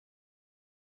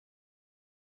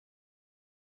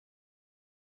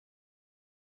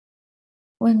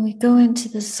when we go into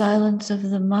the silence of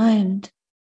the mind,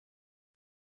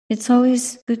 it's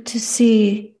always good to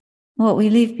see what we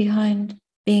leave behind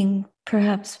being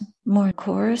perhaps more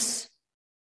coarse,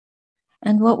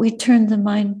 and what we turn the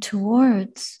mind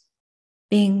towards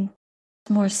being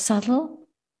more subtle,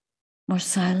 more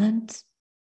silent,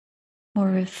 more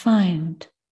refined.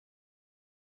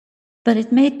 But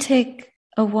it may take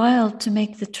a while to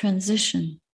make the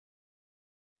transition.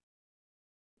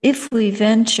 If we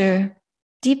venture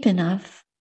deep enough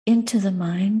into the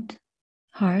mind,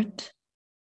 heart,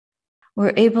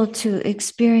 we're able to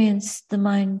experience the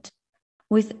mind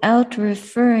without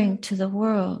referring to the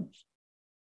world,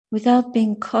 without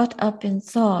being caught up in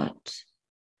thought,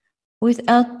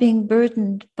 without being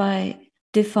burdened by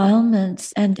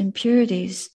defilements and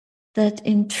impurities that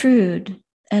intrude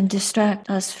and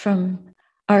distract us from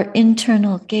our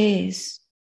internal gaze.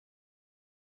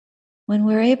 When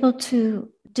we're able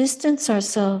to distance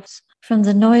ourselves from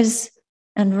the noise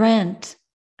and rant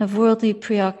of worldly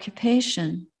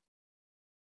preoccupation,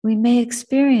 we may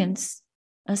experience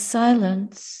a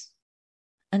silence,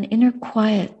 an inner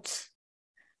quiet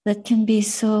that can be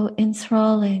so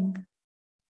enthralling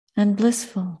and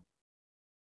blissful.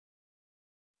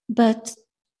 But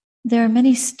there are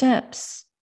many steps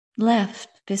left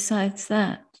besides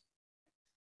that.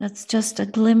 That's just a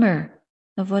glimmer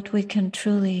of what we can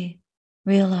truly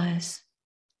realize.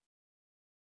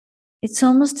 It's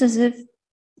almost as if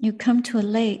you come to a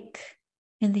lake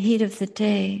in the heat of the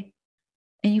day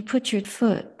and you put your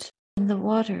foot in the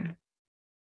water,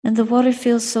 and the water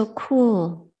feels so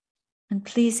cool and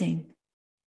pleasing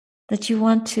that you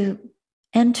want to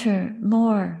enter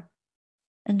more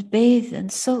and bathe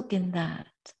and soak in that.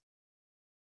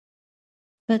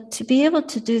 But to be able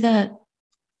to do that,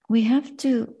 we have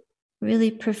to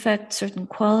really perfect certain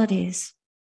qualities.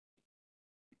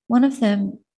 One of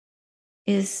them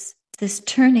is this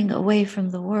turning away from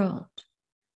the world.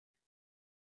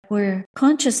 We're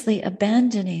consciously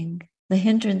abandoning the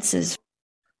hindrances.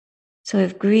 So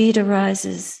if greed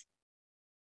arises,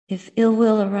 if ill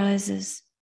will arises,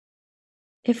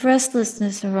 if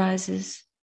restlessness arises,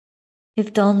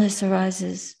 if dullness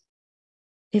arises,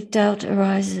 if doubt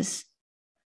arises,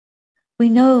 we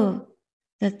know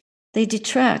that they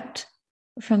detract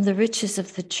from the riches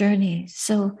of the journey.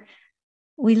 So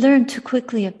we learn to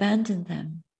quickly abandon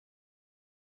them.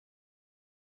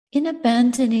 In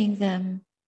abandoning them,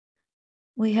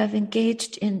 we have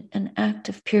engaged in an act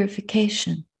of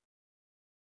purification,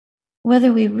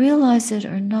 whether we realize it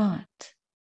or not.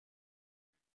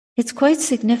 It's quite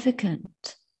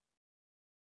significant.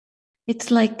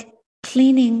 It's like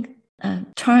cleaning a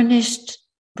tarnished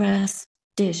brass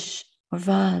dish or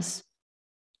vase.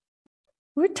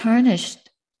 We're tarnished.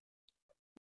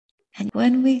 And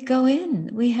when we go in,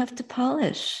 we have to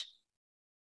polish.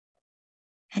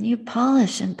 And you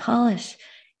polish and polish.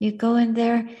 You go in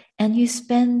there and you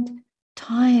spend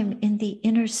time in the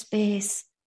inner space,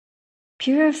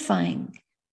 purifying,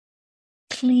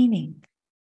 cleaning,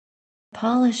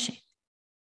 polishing,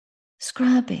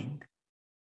 scrubbing,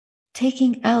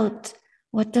 taking out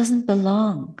what doesn't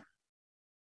belong.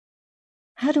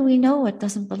 How do we know what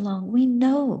doesn't belong? We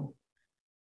know,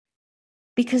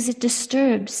 because it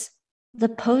disturbs the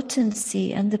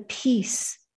potency and the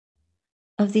peace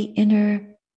of the inner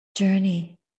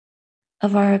journey,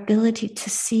 of our ability to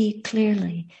see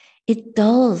clearly. It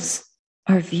dulls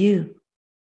our view.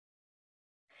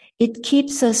 It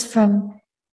keeps us from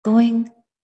going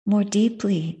more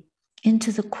deeply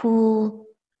into the cool,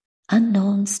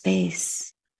 unknown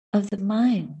space of the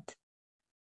mind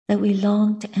that we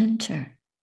long to enter.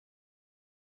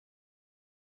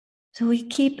 So we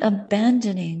keep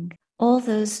abandoning all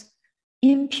those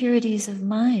impurities of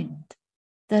mind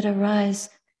that arise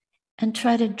and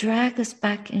try to drag us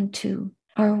back into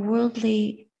our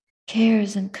worldly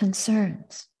cares and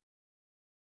concerns.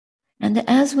 And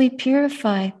as we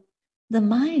purify the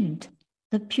mind,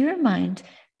 the pure mind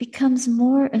becomes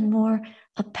more and more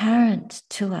apparent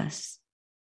to us.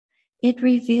 It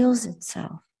reveals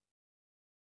itself.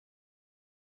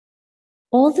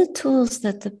 All the tools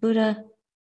that the Buddha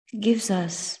gives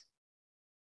us,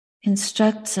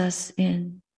 instructs us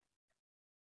in,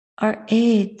 are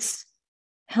aids,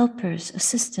 helpers,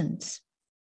 assistants,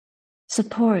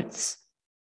 supports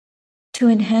to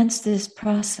enhance this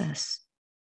process,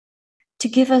 to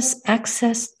give us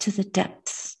access to the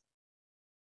depths.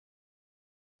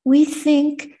 We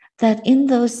think that in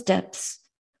those depths,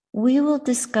 we will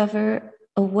discover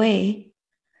a way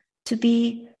to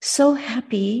be so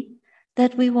happy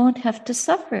that we won't have to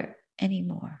suffer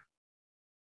anymore.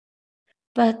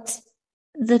 But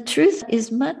the truth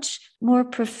is much more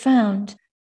profound.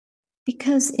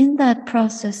 Because in that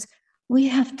process, we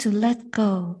have to let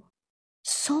go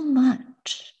so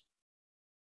much.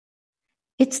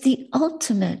 It's the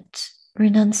ultimate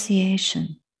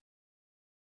renunciation.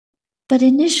 But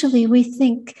initially, we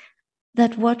think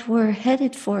that what we're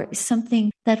headed for is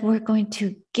something that we're going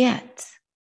to get.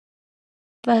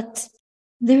 But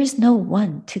there is no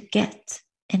one to get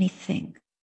anything.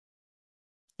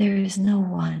 There is no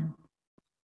one.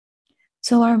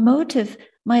 So our motive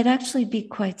might actually be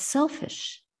quite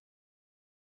selfish.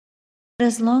 But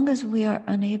as long as we are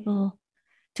unable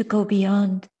to go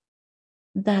beyond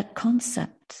that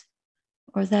concept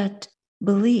or that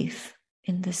belief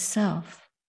in this self,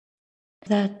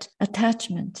 that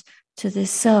attachment to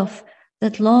this self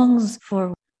that longs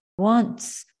for,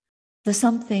 wants the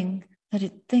something that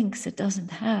it thinks it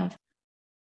doesn't have,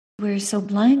 we're so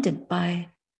blinded by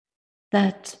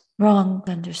that wrong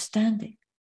understanding.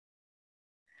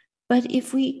 But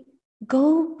if we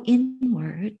go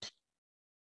inward,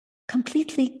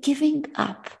 completely giving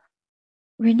up,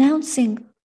 renouncing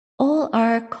all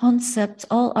our concepts,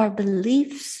 all our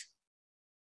beliefs,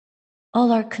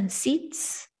 all our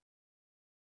conceits,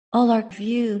 all our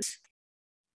views,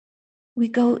 we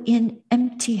go in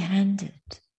empty-handed.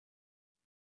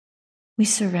 We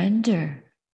surrender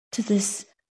to this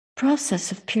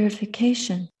process of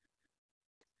purification.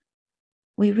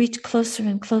 We reach closer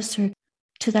and closer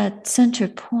to that center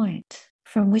point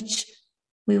from which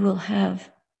we will have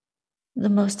the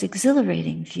most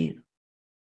exhilarating view.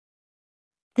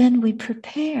 Then we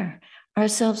prepare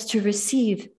ourselves to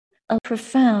receive a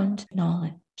profound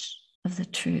knowledge of the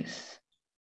truth.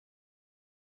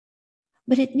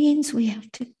 But it means we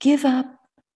have to give up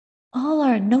all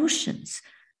our notions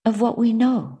of what we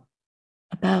know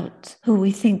about who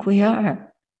we think we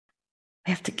are.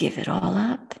 We have to give it all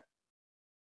up.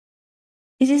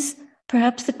 It is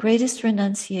perhaps the greatest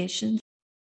renunciation,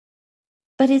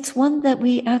 but it's one that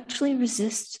we actually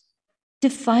resist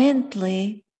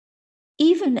defiantly,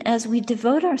 even as we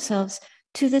devote ourselves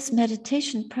to this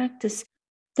meditation practice.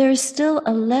 There is still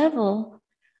a level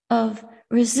of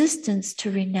resistance to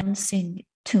renouncing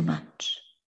too much.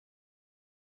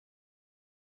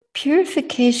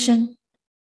 Purification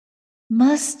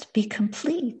must be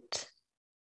complete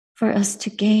for us to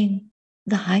gain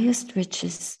the highest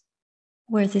riches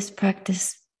where this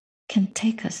practice can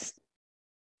take us,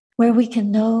 where we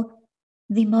can know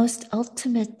the most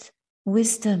ultimate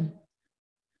wisdom.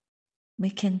 We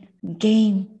can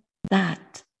gain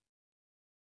that,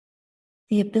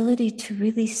 the ability to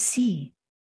really see,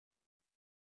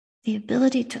 the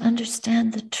ability to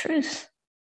understand the truth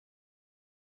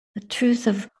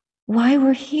of why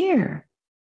we're here,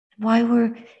 why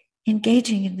we're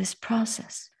engaging in this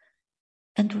process,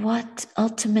 and what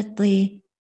ultimately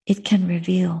it can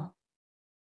reveal.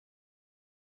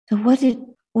 So what it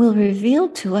will reveal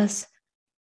to us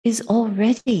is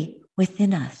already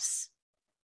within us.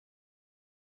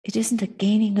 It isn't a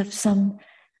gaining of some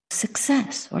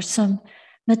success or some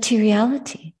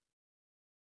materiality.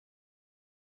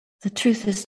 The truth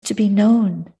is to be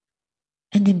known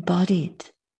and embodied.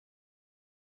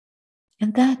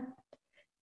 And that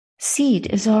seed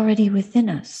is already within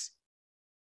us.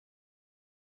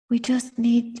 We just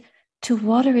need to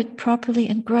water it properly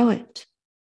and grow it,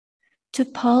 to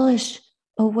polish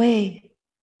away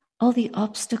all the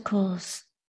obstacles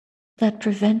that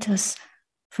prevent us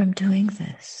from doing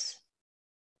this,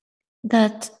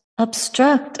 that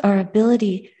obstruct our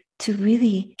ability to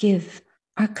really give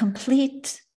our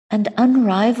complete and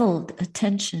unrivaled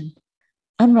attention.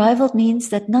 Unrivaled means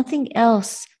that nothing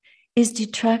else is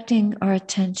detracting our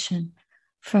attention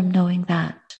from knowing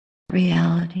that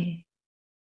reality.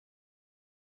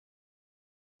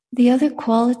 The other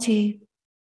quality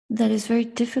that is very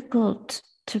difficult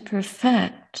to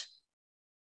perfect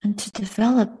and to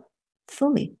develop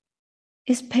fully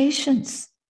is patience.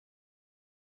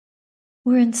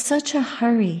 We're in such a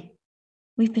hurry.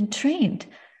 We've been trained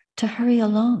to hurry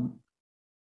along,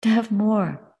 to have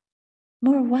more.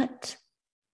 More what?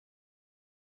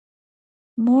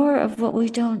 More of what we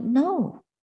don't know.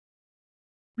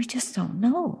 We just don't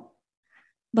know.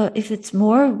 But if it's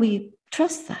more, we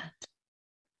trust that.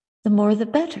 The more, the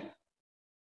better.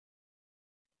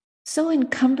 So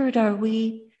encumbered are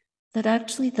we that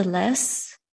actually the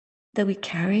less that we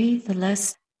carry, the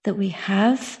less that we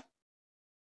have,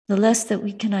 the less that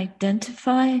we can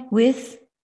identify with,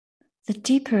 the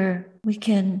deeper we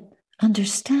can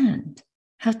understand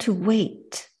how to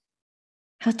wait,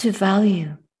 how to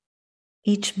value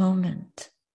each moment,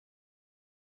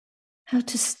 how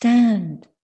to stand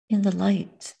in the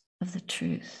light of the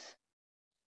truth,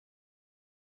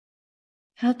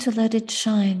 how to let it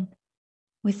shine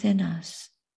within us.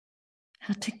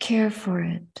 how to care for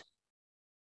it.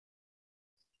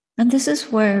 And this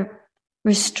is where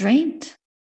restraint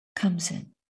comes in.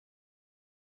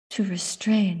 To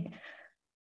restrain,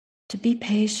 to be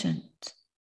patient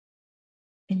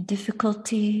in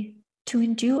difficulty, to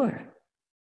endure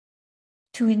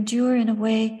in a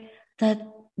way that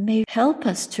may help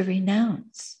us to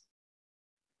renounce.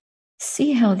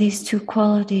 See how these two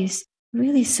qualities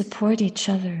really support each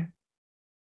other.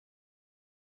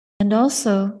 And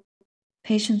also,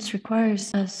 patience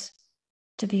requires us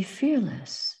to be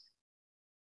fearless.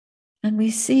 And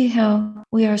we see how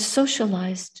we are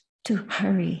socialized to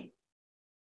hurry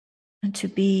and to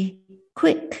be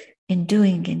quick in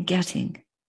doing and getting,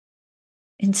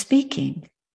 in speaking,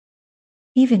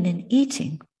 even in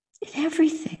eating, in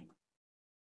everything.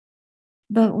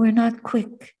 But we're not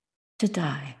quick to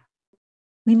die.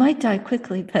 We might die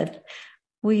quickly, but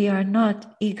we are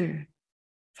not eager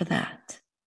for that.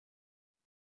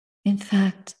 In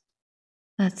fact,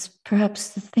 that's perhaps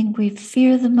the thing we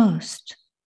fear the most,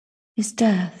 is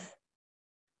death,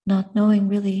 not knowing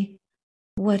really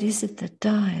what is it that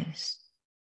dies.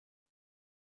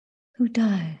 Who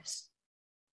dies?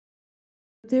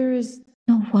 There is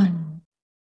no one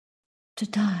to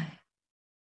die.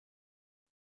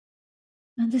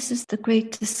 And this is the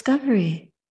great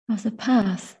discovery of the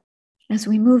path as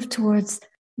we move towards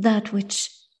that which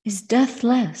is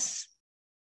deathless.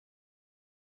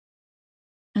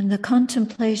 And the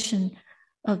contemplation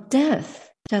of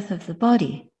death, death of the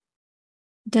body,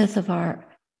 death of our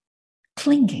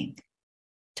clinging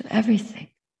to everything,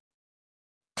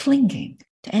 clinging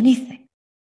to anything.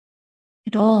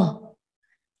 It all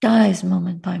dies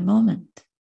moment by moment.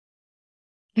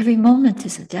 Every moment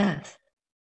is a death.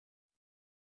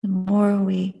 The more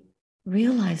we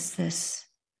realize this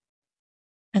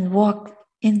and walk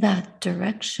in that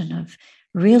direction of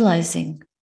realizing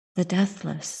the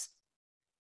deathless,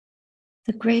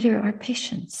 the greater our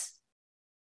patience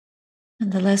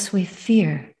and the less we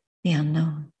fear the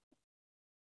unknown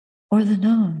or the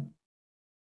known,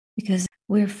 because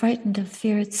we're frightened of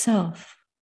fear itself.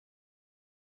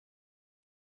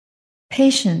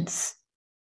 Patience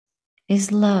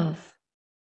is love.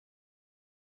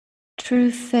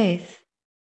 True faith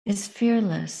is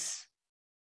fearless.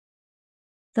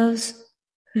 Those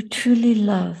who truly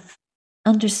love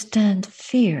understand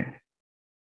fear,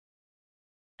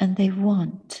 and they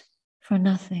want for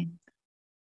nothing.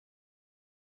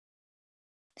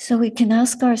 So we can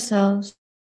ask ourselves,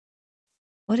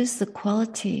 what is the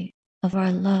quality of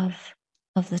our love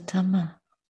of the Dhamma?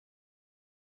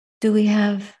 Do we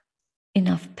have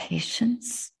enough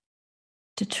patience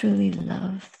to truly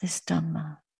love this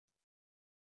Dhamma?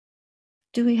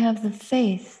 Do we have the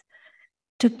faith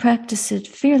to practice it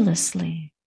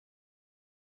fearlessly?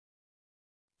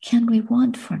 Can we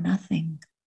want for nothing?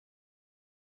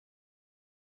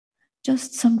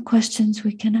 Just some questions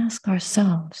we can ask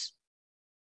ourselves.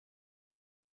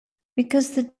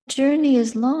 Because the journey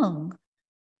is long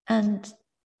and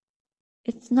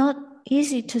it's not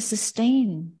easy to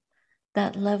sustain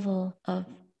that level of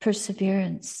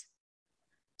perseverance.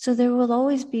 So there will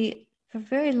always be, for a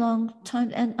very long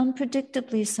time, and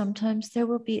unpredictably sometimes, there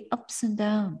will be ups and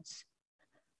downs,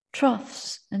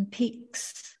 troughs and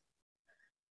peaks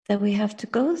that we have to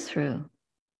go through.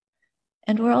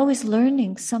 And we're always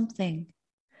learning something.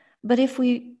 But if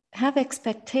we have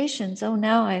expectations, oh,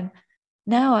 now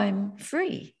I'm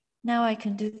free. Now I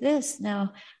can do this.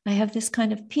 Now I have this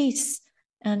kind of peace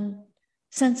and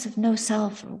sense of no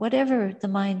self, or whatever the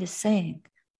mind is saying.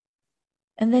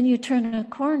 And then you turn a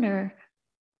corner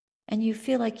and you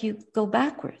feel like you go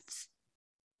backwards.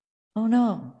 Oh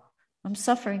no, I'm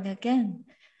suffering again.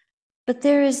 But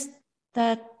there is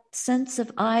that sense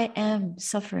of I am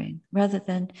suffering rather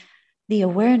than the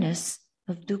awareness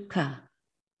of dukkha.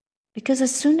 Because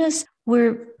as soon as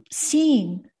we're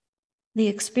seeing the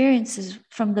experiences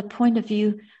from the point of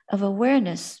view of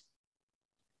awareness,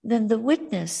 then the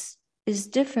witness is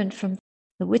different from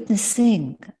the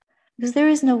witnessing. Because there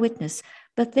is no witness,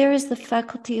 but there is the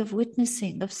faculty of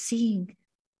witnessing, of seeing.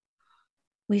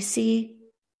 We see,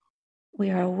 we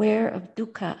are aware of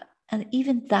dukkha, and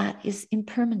even that is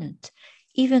impermanent.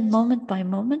 Even moment by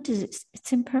moment, it's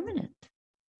impermanent.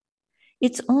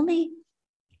 It's only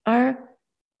our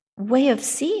way of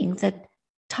seeing that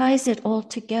ties it all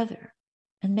together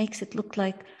and makes it look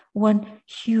like one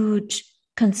huge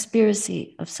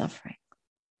conspiracy of suffering.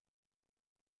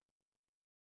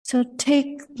 So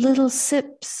take little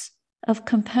sips of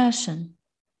compassion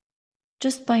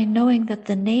just by knowing that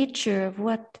the nature of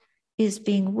what is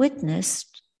being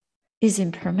witnessed is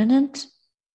impermanent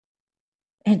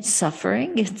and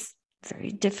suffering. It's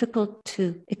very difficult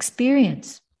to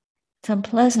experience. It's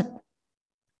unpleasant.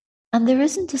 And there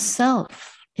isn't a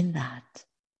self in that.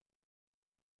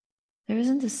 There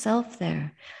isn't a self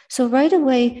there. So right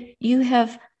away, you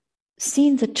have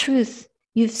seen the truth.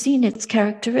 You've seen its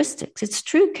characteristics, its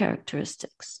true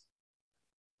characteristics,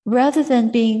 rather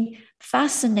than being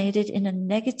fascinated in a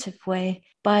negative way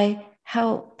by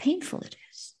how painful it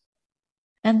is,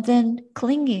 and then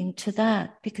clinging to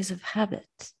that because of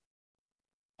habit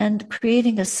and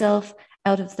creating a self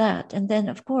out of that. And then,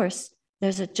 of course,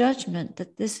 there's a judgment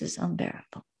that this is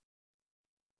unbearable.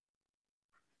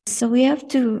 So we have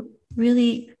to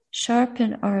really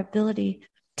sharpen our ability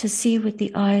to see with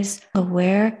the eyes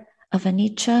aware of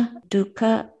anicca,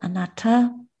 dukkha,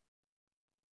 anatta,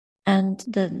 and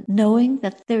the knowing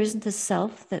that there isn't a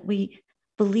self that we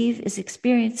believe is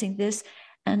experiencing this,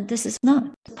 and this is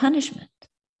not punishment.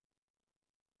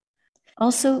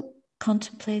 Also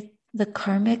contemplate the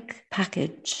karmic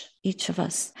package each of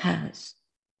us has.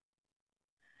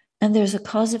 And there's a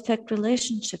cause-effect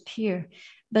relationship here,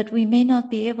 but we may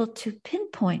not be able to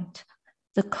pinpoint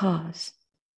the cause.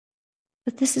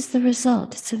 But this is the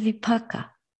result. It's a vipaka.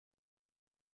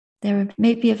 There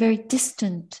may be a very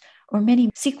distant or many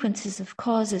sequences of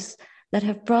causes that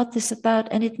have brought this about,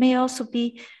 and it may also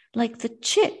be like the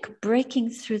chick breaking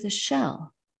through the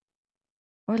shell,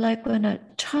 or like when a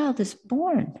child is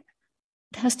born,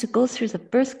 it has to go through the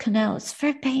birth canal. It's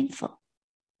very painful.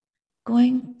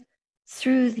 Going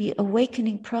through the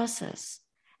awakening process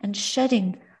and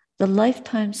shedding the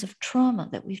lifetimes of trauma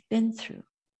that we've been through.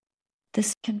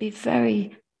 This can be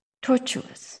very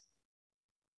tortuous.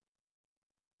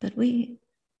 But we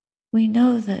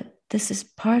know that this is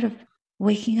part of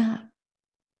waking up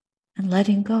and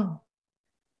letting go.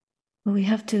 But we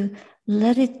have to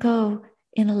let it go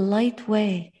in a light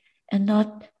way and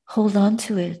not hold on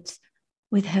to it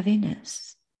with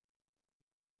heaviness.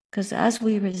 Because as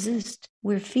we resist,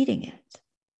 we're feeding it.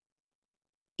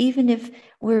 Even if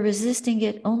we're resisting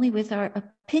it only with our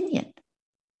opinion,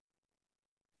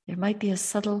 there might be a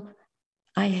subtle,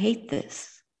 I hate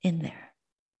this in there.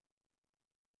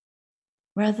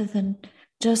 Rather than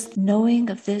just knowing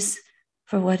of this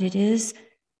for what it is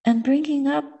and bringing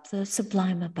up the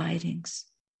sublime abidings.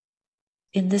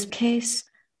 In this case,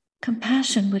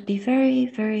 compassion would be very,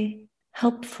 very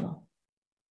helpful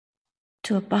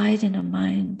to abide in a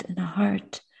mind and a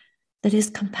heart that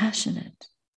is compassionate.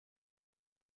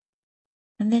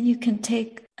 And then you can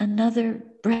take another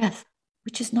breath,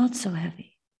 which is not so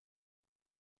heavy,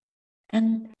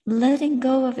 and letting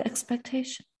go of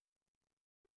expectation.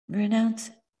 Renounce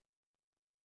it.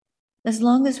 As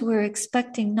long as we're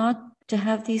expecting not to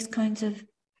have these kinds of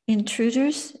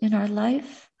intruders in our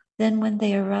life, then when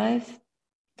they arrive,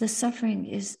 the suffering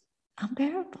is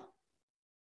unbearable.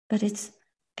 But it's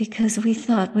because we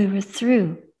thought we were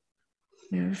through,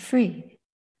 we were free.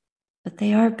 But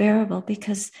they are bearable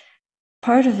because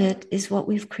part of it is what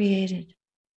we've created.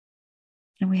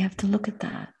 And we have to look at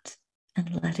that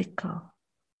and let it go.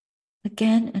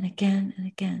 Again and again and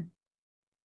again.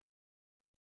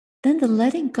 Then the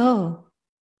letting go,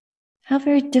 how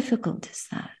very difficult is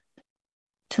that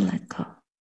to let go?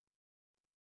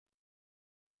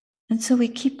 And so we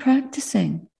keep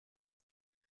practicing.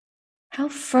 How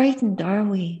frightened are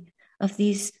we of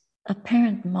these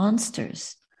apparent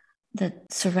monsters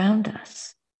that surround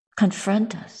us,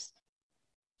 confront us,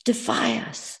 defy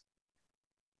us?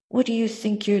 What do you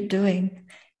think you're doing?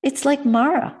 It's like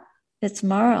Mara. It's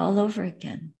Mara all over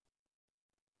again.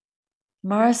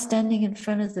 Mara standing in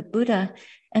front of the Buddha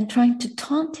and trying to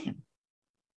taunt him.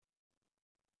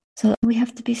 So we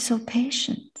have to be so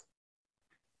patient.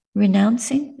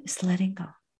 Renouncing is letting go.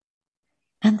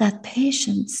 And that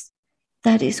patience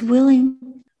that is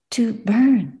willing to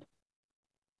burn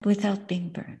without being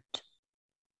burned,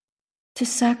 to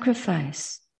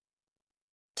sacrifice,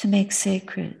 to make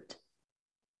sacred,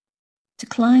 to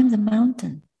climb the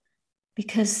mountain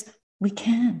because we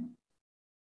can.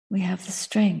 We have the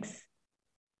strength.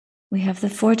 We have the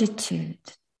fortitude.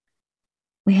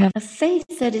 We have a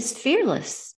faith that is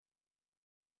fearless.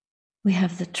 We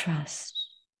have the trust.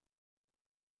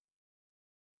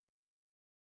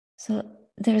 So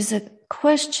there's a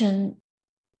question.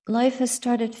 Life has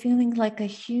started feeling like a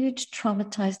huge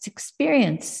traumatized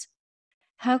experience.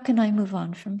 How can I move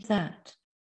on from that?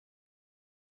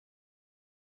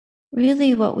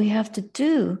 Really, what we have to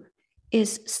do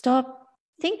is stop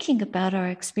thinking about our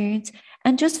experience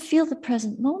and just feel the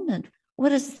present moment. What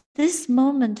does this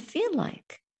moment feel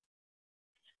like?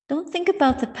 Don't think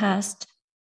about the past.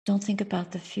 Don't think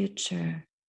about the future.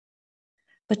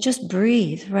 But just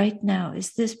breathe right now.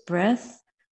 Is this breath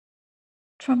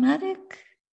traumatic?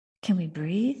 Can we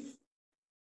breathe?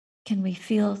 Can we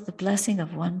feel the blessing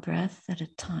of one breath at a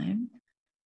time?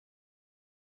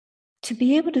 To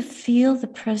be able to feel the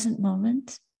present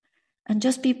moment and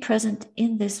just be present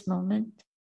in this moment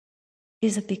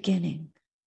is a beginning.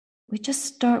 We just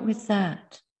start with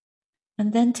that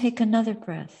and then take another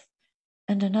breath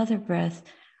and another breath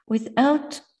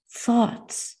without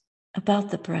thoughts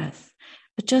about the breath,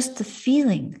 but just the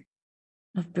feeling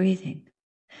of breathing.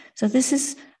 So this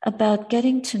is about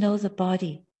getting to know the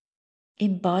body,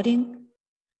 embodying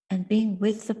and being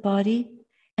with the body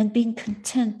and being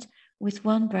content with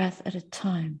one breath at a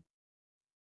time.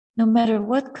 No matter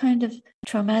what kind of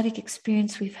traumatic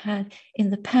experience we've had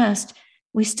in the past,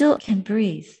 we still can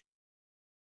breathe.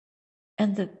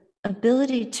 And the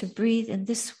ability to breathe in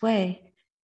this way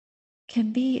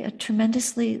can be a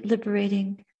tremendously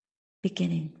liberating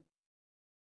beginning.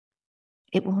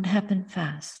 It won't happen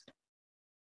fast.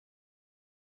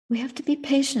 We have to be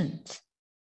patient.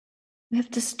 We have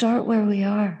to start where we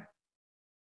are.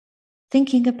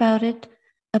 Thinking about it,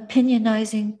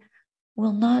 opinionizing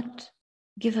will not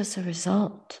give us a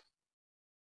result.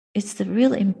 It's the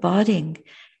real embodying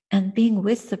and being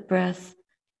with the breath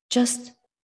just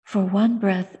for one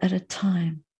breath at a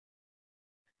time.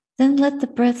 Then let the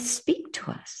breath speak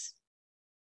to us.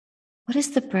 What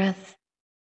is the breath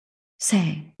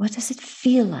saying? What does it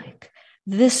feel like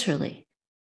viscerally?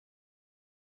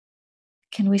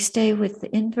 Can we stay with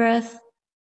the in-breath,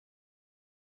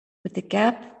 with the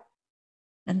gap,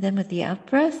 and then with the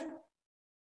out-breath?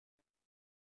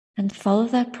 And follow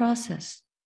that process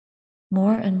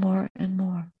more and more and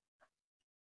more.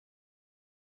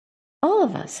 All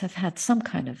of us have had some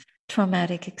kind of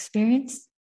traumatic experience,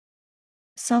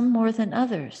 some more than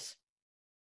others.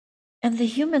 And the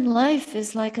human life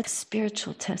is like a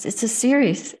spiritual test. It's a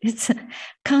series, it's a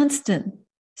constant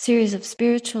series of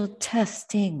spiritual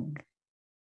testing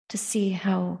to see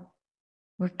how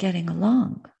we're getting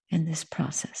along in this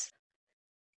process.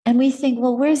 And we think,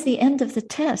 well, where's the end of the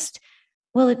test?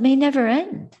 Well, it may never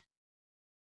end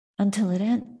until it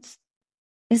ends.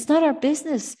 It's not our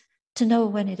business to know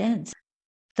when it ends.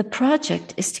 The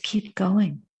project is to keep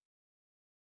going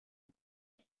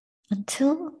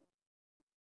until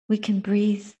we can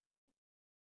breathe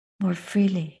more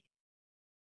freely,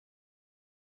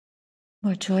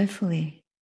 more joyfully,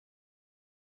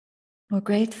 more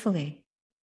gratefully,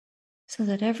 so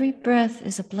that every breath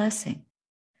is a blessing.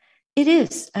 It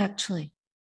is, actually.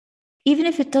 Even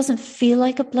if it doesn't feel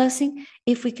like a blessing,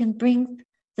 if we can bring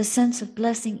the sense of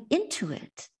blessing into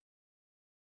it,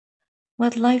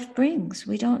 what life brings,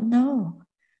 we don't know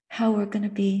how we're going to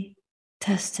be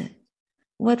tested,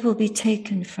 what will be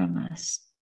taken from us.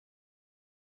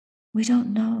 We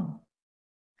don't know.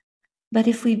 But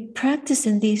if we practice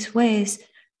in these ways,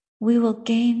 we will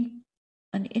gain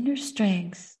an inner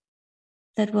strength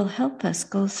that will help us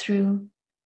go through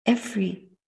every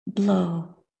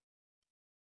blow.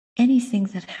 Anything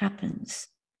that happens,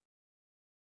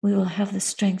 we will have the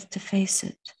strength to face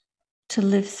it, to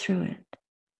live through it,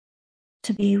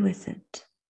 to be with it,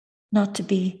 not to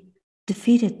be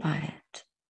defeated by it.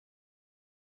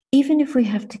 Even if we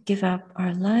have to give up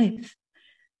our life,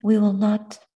 we will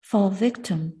not fall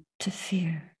victim to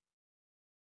fear.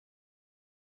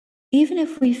 Even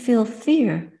if we feel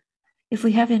fear, if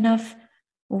we have enough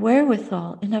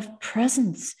wherewithal, enough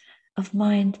presence of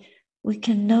mind, we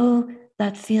can know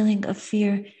that feeling of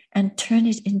fear and turn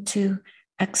it into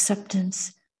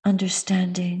acceptance,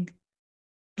 understanding,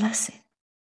 blessing,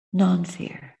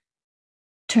 non-fear.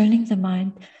 Turning the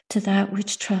mind to that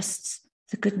which trusts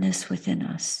the goodness within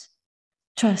us,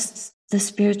 trusts the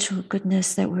spiritual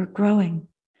goodness that we're growing,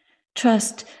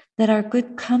 trust that our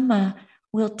good karma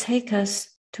will take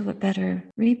us to a better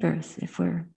rebirth if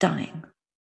we're dying,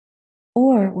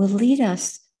 or will lead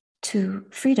us to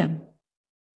freedom.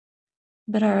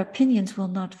 But our opinions will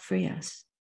not free us,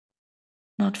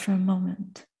 not for a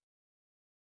moment.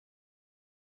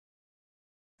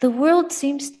 The world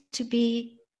seems to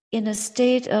be in a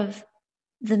state of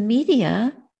the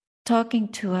media talking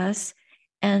to us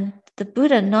and the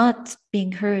Buddha not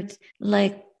being heard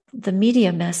like the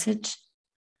media message.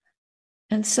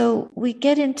 And so we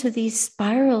get into these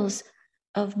spirals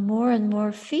of more and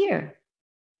more fear.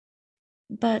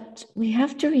 But we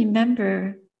have to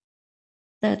remember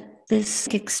that this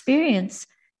experience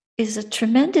is a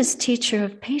tremendous teacher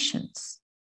of patience.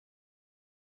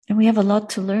 And we have a lot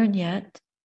to learn yet.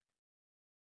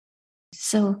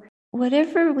 So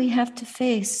whatever we have to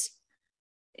face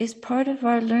is part of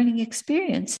our learning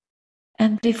experience.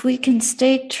 And if we can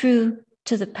stay true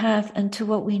to the path and to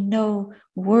what we know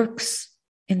works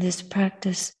in this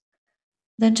practice,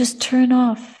 then just turn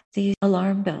off the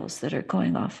alarm bells that are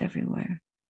going off everywhere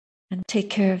and take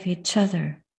care of each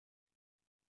other.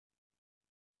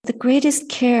 The greatest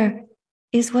care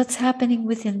is what's happening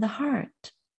within the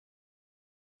heart.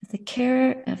 The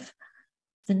care of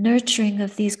the nurturing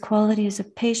of these qualities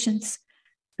of patience,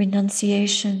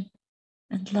 renunciation,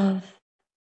 and love,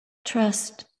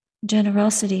 trust,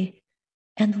 generosity,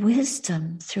 and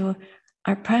wisdom through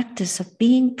our practice of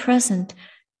being present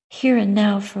here and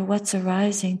now for what's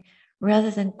arising,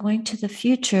 rather than going to the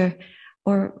future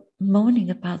or moaning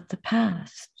about the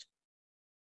past.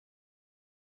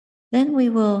 Then we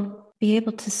will be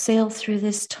able to sail through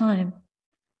this time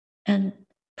and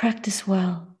practice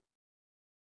well,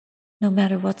 no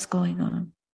matter what's going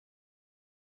on.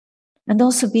 And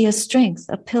also be a strength,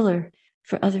 a pillar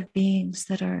for other beings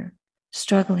that are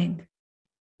struggling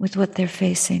with what they're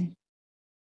facing.